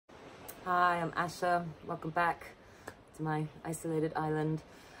Hi, I'm Asha. Welcome back to my isolated island.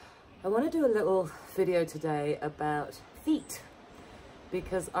 I want to do a little video today about feet,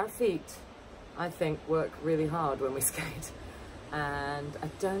 because our feet, I think, work really hard when we skate. And I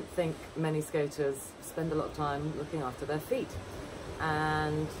don't think many skaters spend a lot of time looking after their feet.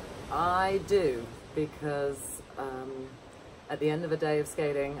 And I do, because at the end of a day of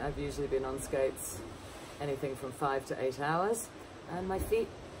skating, I've usually been on skates anything from 5 to 8 hours, and my feet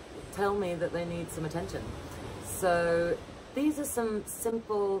tell me that they need some attention. So these are some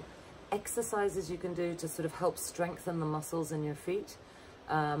simple exercises you can do to sort of help strengthen the muscles in your feet,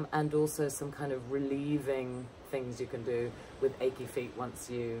 and also some kind of relieving things you can do with achy feet once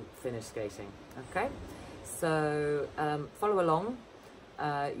you finish skating. Okay, so follow along.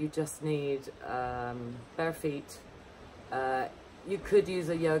 You just need bare feet. You could use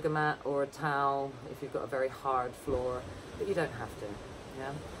a yoga mat or a towel if you've got a very hard floor, but you don't have to.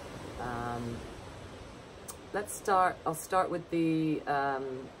 Yeah. Let's start. I'll start with the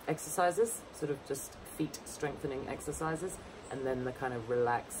exercises, sort of just feet strengthening exercises, and then the kind of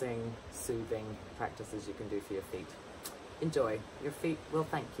relaxing, soothing practices you can do for your feet. Enjoy. Your feet will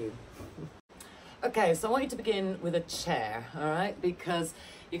thank you. Okay, so I want you to begin with a chair, all right? Because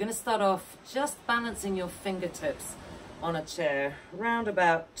you're going to start off just balancing your fingertips on a chair, round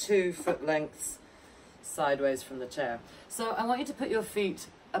about 2 foot lengths sideways from the chair. So I want you to put your feet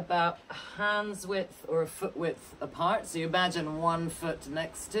about a hand's width or a foot width apart. So you imagine 1 foot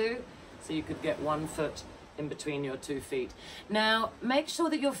next to, so you could get 1 foot in between your 2 feet. Now, make sure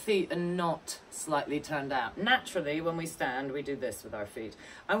that your feet are not slightly turned out. Naturally, when we stand, we do this with our feet.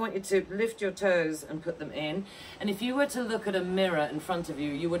 I want you to lift your toes and put them in. And if you were to look at a mirror in front of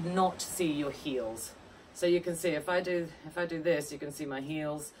you, you would not see your heels. So you can see, if I do this, you can see my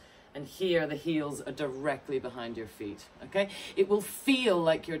heels. And here, the heels are directly behind your feet, okay? It will feel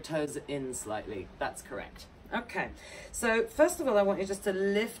like your toes are in slightly. That's correct. Okay, so first of all, I want you just to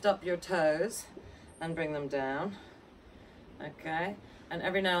lift up your toes and bring them down, okay? And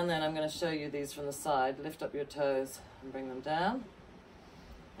every now and then, I'm going to show you these from the side. Lift up your toes and bring them down,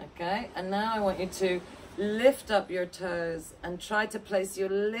 okay? And now I want you to lift up your toes and try to place your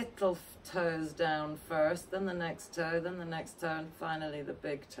little toes down first, then the next toe, then the next toe, and finally the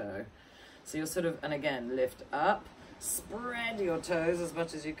big toe. So you'll sort of, and again, lift up, spread your toes as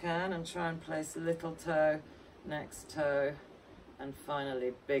much as you can, and try and place little toe, next toe, and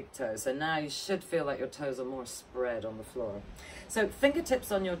finally big toe. So now you should feel like your toes are more spread on the floor. So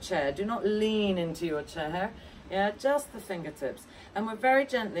fingertips on your chair. Do not lean into your chair. Yeah, just the fingertips. And we're very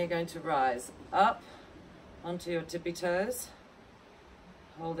gently going to rise up onto your tippy toes.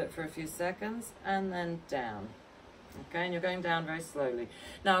 Hold it for a few seconds and then down. Okay, and you're going down very slowly.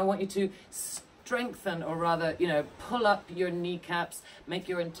 Now I want you to strengthen, or rather, pull up your kneecaps, make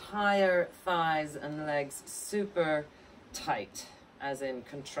your entire thighs and legs super tight, as in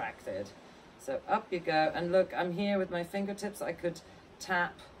contracted. So up you go, and look, I'm here with my fingertips. I could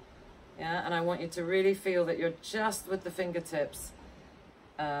tap, yeah, and I want you to really feel that you're just with the fingertips,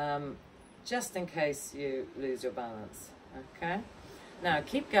 just in case you lose your balance, okay? Now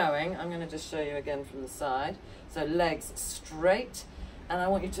keep going. I'm going to just show you again from the side. So legs straight, and I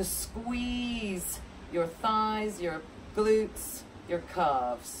want you to squeeze your thighs, your glutes, your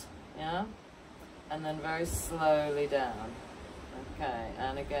calves, yeah? And then very slowly down. Okay,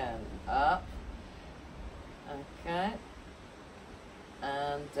 and again, up, okay,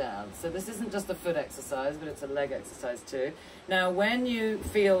 and down. So this isn't just a foot exercise, but it's a leg exercise too. Now when you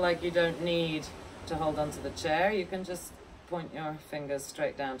feel like you don't need to hold onto the chair, you can just point your fingers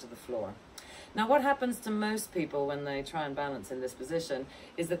straight down to the floor. Now what happens to most people when they try and balance in this position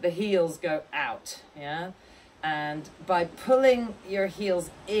is that the heels go out, yeah? And by pulling your heels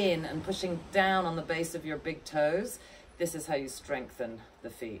in and pushing down on the base of your big toes, this is how you strengthen the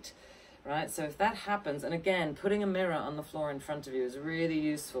feet, right? So if that happens, and again, putting a mirror on the floor in front of you is really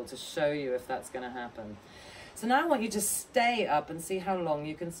useful to show you if that's going to happen. So now I want you to stay up and see how long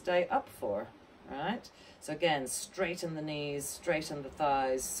you can stay up for, right? So again, straighten the knees, straighten the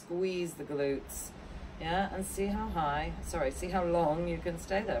thighs, squeeze the glutes, yeah? And see how long you can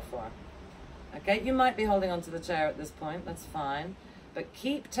stay there for. Okay, you might be holding onto the chair at this point, that's fine. But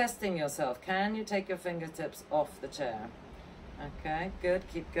keep testing yourself. Can you take your fingertips off the chair? Okay, good,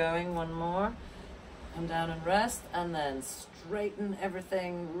 keep going, one more. Come down and rest, and then straighten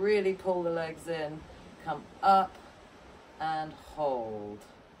everything, really pull the legs in, come up and hold.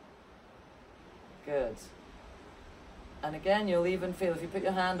 Good. And again, you'll even feel, if you put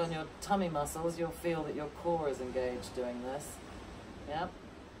your hand on your tummy muscles, you'll feel that your core is engaged doing this. Yep.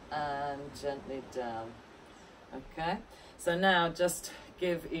 And gently down. Okay. So now just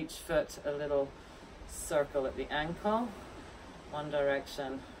give each foot a little circle at the ankle, one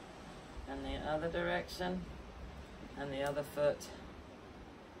direction and the other direction, and the other foot.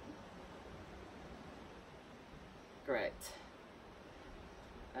 Great.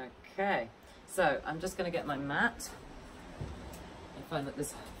 Okay, so I'm just going to get my mat. I find that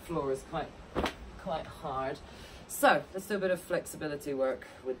this floor is quite hard. So let's do a bit of flexibility work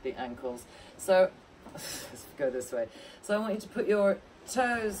with the ankles. So let's go this way. So I want you to put your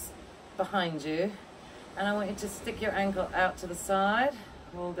toes behind you, and I want you to stick your ankle out to the side,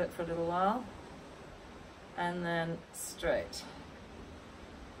 hold it for a little while, and then straight.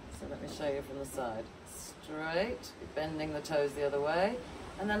 So let me show you from the side. Straight, bending the toes the other way,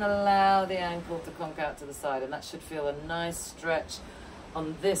 and then allow the ankle to conk out to the side, and that should feel a nice stretch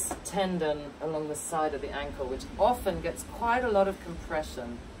on this tendon along the side of the ankle, which often gets quite a lot of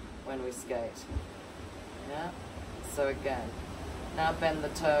compression when we skate. Yeah, so again, now bend the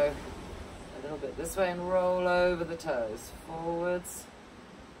toe a little bit this way and roll over the toes, forwards.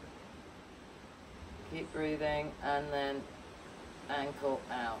 Keep breathing, and then ankle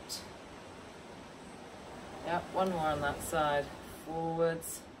out. Yeah, one more on that side,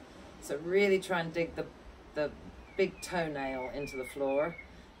 forwards. So really try and dig the big toenail into the floor.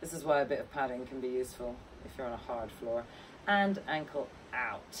 This is why a bit of padding can be useful if you're on a hard floor. And ankle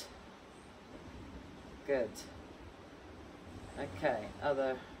out. Good. Okay,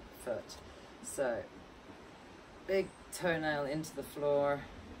 other foot. So, big toenail into the floor,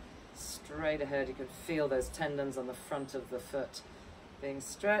 straight ahead. You can feel those tendons on the front of the foot being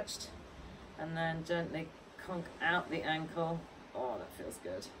stretched. And then gently conk out the ankle. Oh, that feels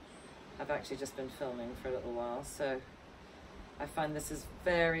good. I've actually just been filming for a little while, so I find this is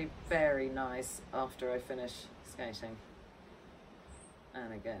very, very nice after I finish skating.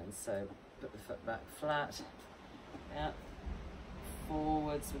 And again, so put the foot back flat. Yeah.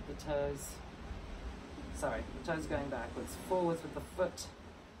 Forwards with the toes. Sorry, the toes going backwards. Forwards with the foot.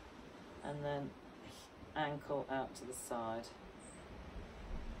 And then ankle out to the side.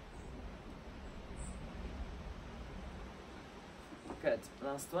 Good,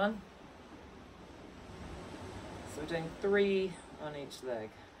 last one. So we're doing 3 on each leg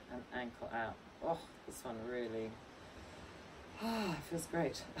and ankle out. Oh, this one really, feels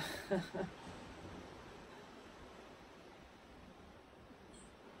great.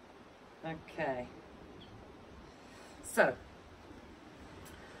 Okay. So,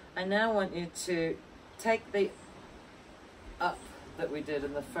 I now want you to take the up that we did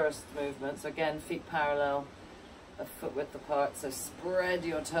in the first movement. So again, feet parallel, a foot width apart, so spread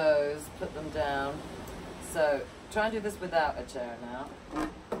your toes, put them down. So try and do this without a chair now,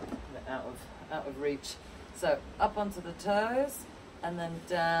 out of reach. So up onto the toes, and then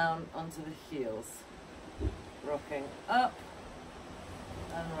down onto the heels. Rocking up,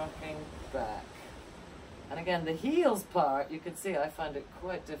 and rocking back. And again, the heels part, you can see I find it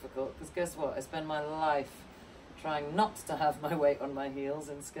quite difficult, because guess what? I spend my life trying not to have my weight on my heels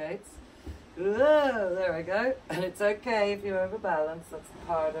in skates. Whoa, there we go. And it's okay if you overbalance. That's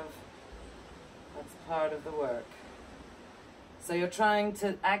part of the work. So you're trying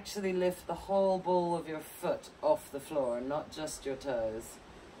to actually lift the whole ball of your foot off the floor, not just your toes.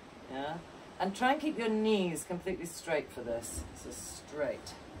 Yeah? And try and keep your knees completely straight for this. So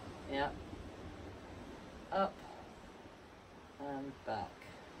straight. Yeah. Up and back.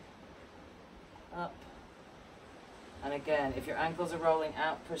 Up. And again, if your ankles are rolling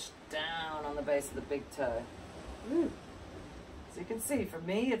out, push down on the base of the big toe. Woo. So you can see, for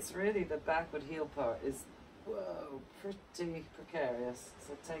me, it's really the backward heel part is, whoa, pretty precarious.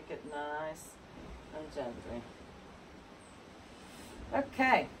 So take it nice and gently.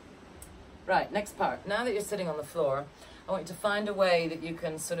 Okay. Right, next part. Now that you're sitting on the floor, I want you to find a way that you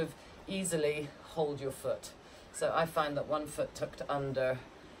can sort of easily hold your foot. So I find that one foot tucked under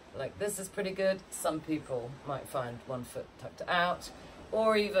like this is pretty good. Some people might find one foot tucked out,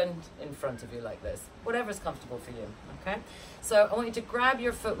 or even in front of you like this. Whatever's comfortable for you, okay? So I want you to grab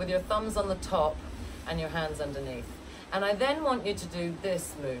your foot with your thumbs on the top and your hands underneath. And I then want you to do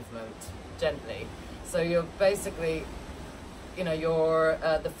this movement gently. So you're basically, you know,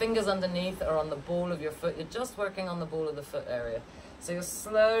 the fingers underneath are on the ball of your foot. You're just working on the ball of the foot area. So you're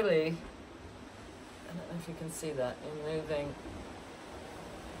slowly, I don't know if you can see that, you're moving.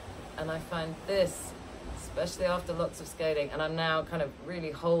 And I find this, especially after lots of skating, and I'm now kind of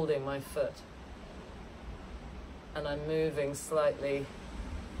really holding my foot. And I'm moving slightly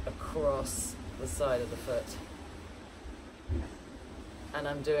across the side of the foot. And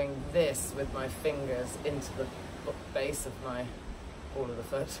I'm doing this with my fingers into the base of my ball of the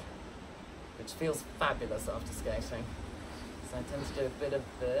foot, which feels fabulous after skating. So I tend to do a bit of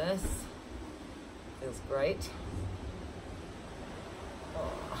this. Feels great.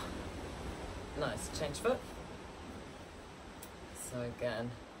 Oh, nice. Change foot. So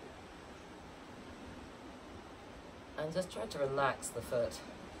again, and just try to relax the foot.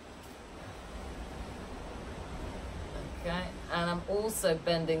 Okay, and I'm also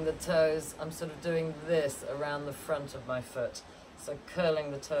bending the toes. I'm sort of doing this around the front of my foot. So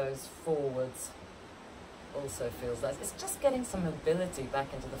curling the toes forwards also feels nice. It's just getting some mobility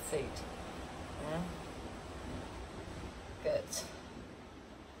back into the feet. Yeah. Good.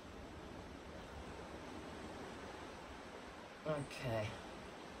 Okay.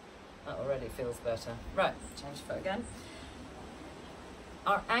 That already feels better. Right, change foot again.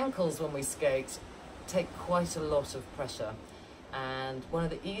 Our ankles when we skate take quite a lot of pressure, and one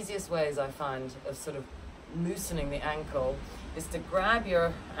of the easiest ways I find of sort of loosening the ankle is to grab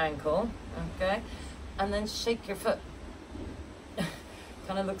your ankle, okay, and then shake your foot.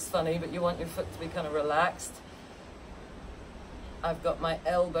 Kind of looks funny, but you want your foot to be kind of relaxed. I've got my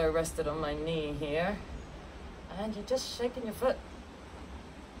elbow rested on my knee here, and you're just shaking your foot.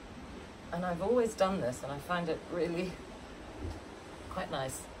 And I've always done this, and I find it really quite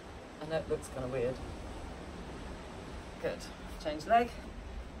nice. I know it looks kind of weird. Good. Change leg.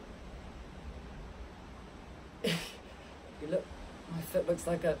 You look, my foot looks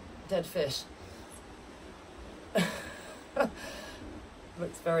like a dead fish.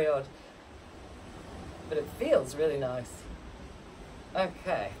 Looks very odd. But it feels really nice.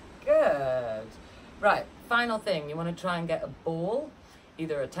 Okay, good. Right, final thing. You want to try and get a ball,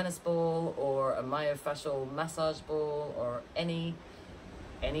 either a tennis ball or a myofascial massage ball or any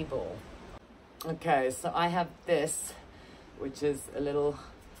ball. Okay, so I have this, which is a little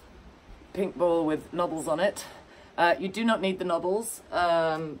pink ball with knobbles on it. You do not need the knobbles.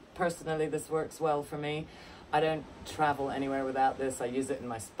 Personally, this works well for me. I don't travel anywhere without this. I use it in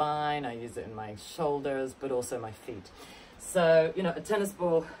my spine, I use it in my shoulders, but also my feet. So, you know, a tennis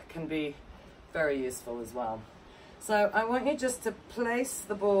ball can be very useful as well. So I want you just to place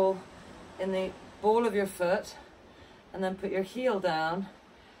the ball in the ball of your foot and then put your heel down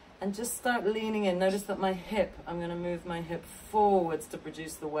and just start leaning in. Notice that my hip, I'm going to move my hip forwards to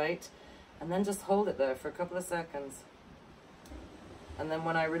produce the weight, and then just hold it there for a couple of seconds. And then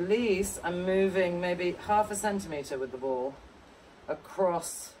when I release, I'm moving maybe 1/2 centimeter with the ball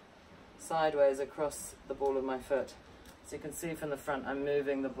across, sideways across the ball of my foot. So you can see from the front, I'm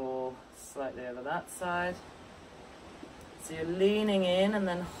moving the ball slightly over that side. So you're leaning in and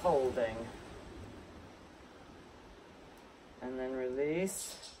then holding. And then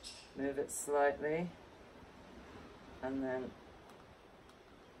release, move it slightly, and then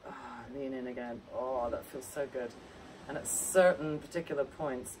lean in again. Oh, that feels so good. And at certain particular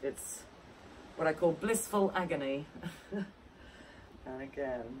points, it's what I call blissful agony. And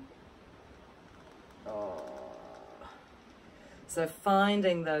again, oh. So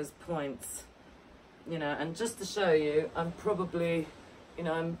finding those points, you know, and just to show you, I'm probably, you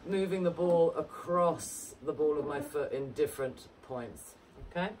know, I'm moving the ball across the ball of my foot in different points,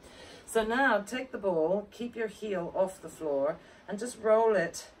 okay? So now take the ball, keep your heel off the floor, and just roll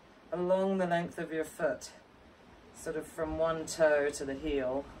it along the length of your foot, sort of from one toe to the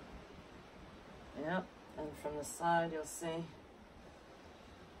heel. Yep, and from the side you'll see.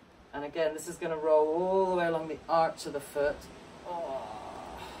 And again, this is going to roll all the way along the arch of the foot.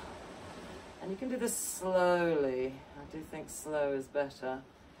 Oh. And you can do this slowly. I do think slow is better.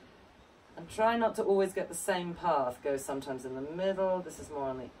 And try not to always get the same path. Go sometimes in the middle. This is more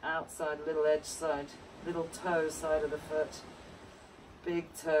on the outside, little edge side, little toe side of the foot, big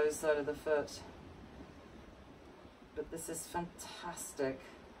toe side of the foot. But this is fantastic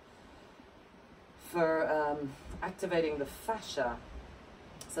for activating the fascia.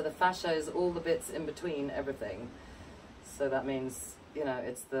 So the fascia is all the bits in between everything. So that means, you know,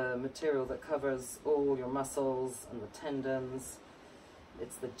 it's the material that covers all your muscles and the tendons.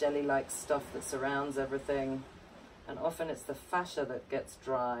 It's the jelly-like stuff that surrounds everything. And often it's the fascia that gets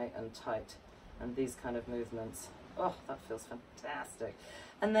dry and tight. And these kind of movements, oh, that feels fantastic.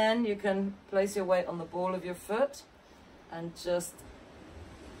 And then you can place your weight on the ball of your foot and just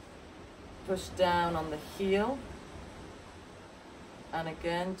push down on the heel. And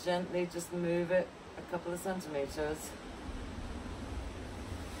again, gently just move it a couple of centimeters,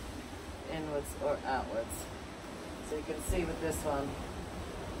 inwards or outwards. So you can see with this one,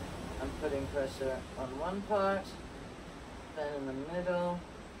 I'm putting pressure on one part, then in the middle,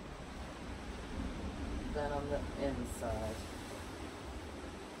 then on the inside.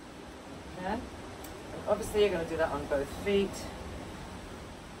 Okay? And obviously you're going to do that on both feet.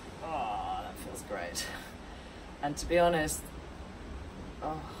 Oh, that feels great. And to be honest,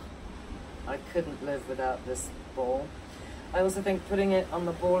 Oh, I couldn't live without this ball. I also think putting it on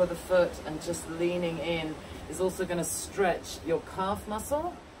the ball of the foot and just leaning in is also going to stretch your calf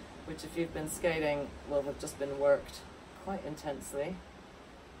muscle, which if you've been skating will have just been worked quite intensely.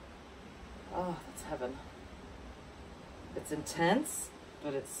 Oh, that's heaven. It's intense,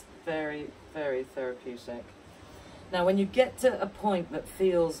 but it's very, very therapeutic. Now, when you get to a point that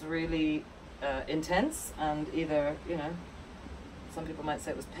feels really intense and either, you know, some people might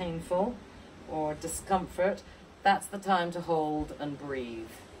say it was painful or discomfort, that's the time to hold and breathe.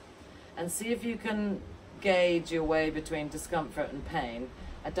 And see if you can gauge your way between discomfort and pain.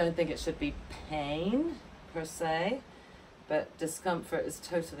 I don't think it should be pain per se, but discomfort is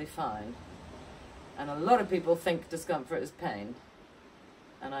totally fine. And a lot of people think discomfort is pain.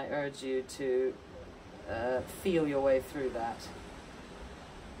 And I urge you to feel your way through that.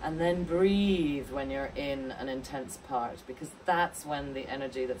 And then breathe when you're in an intense part, because that's when the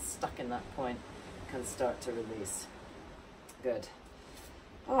energy that's stuck in that point can start to release. Good.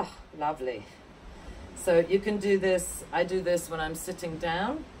 Oh, lovely. So you can do this, I do this when I'm sitting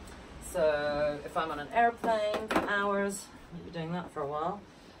down. So if I'm on an airplane for hours, I'll be doing that for a while,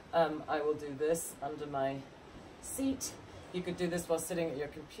 I will do this under my seat. You could do this while sitting at your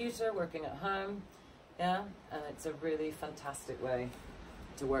computer, working at home. Yeah, and it's a really fantastic way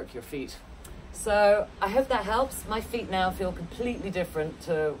to work your feet. So I hope that helps. My feet now feel completely different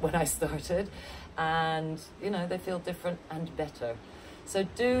to when I started, and you know, they feel different and better. So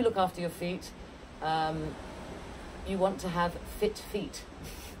do look after your feet. You want to have fit feet,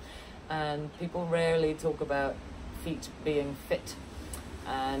 and people rarely talk about feet being fit.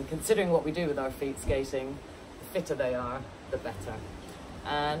 And considering what we do with our feet skating, the fitter they are, the better.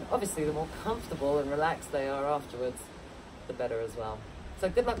 And obviously the more comfortable and relaxed they are afterwards, the better as well. So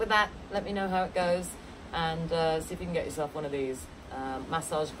good luck with that. Let me know how it goes, and see if you can get yourself one of these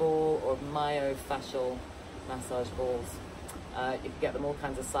massage ball or myofascial massage balls. You can get them all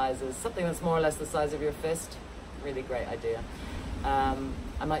kinds of sizes. Something that's more or less the size of your fist. Really great idea.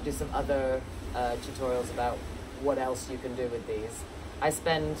 I might do some other tutorials about what else you can do with these. I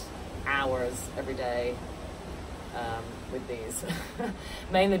spend hours every day with these,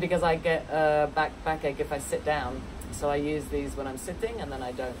 mainly because I get backache if I sit down. So I use these when I'm sitting, and then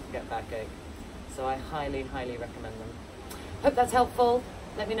I don't get backache. So I highly, highly recommend them. Hope that's helpful.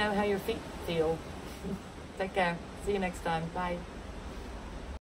 Let me know how your feet feel. Take care. See you next time. Bye.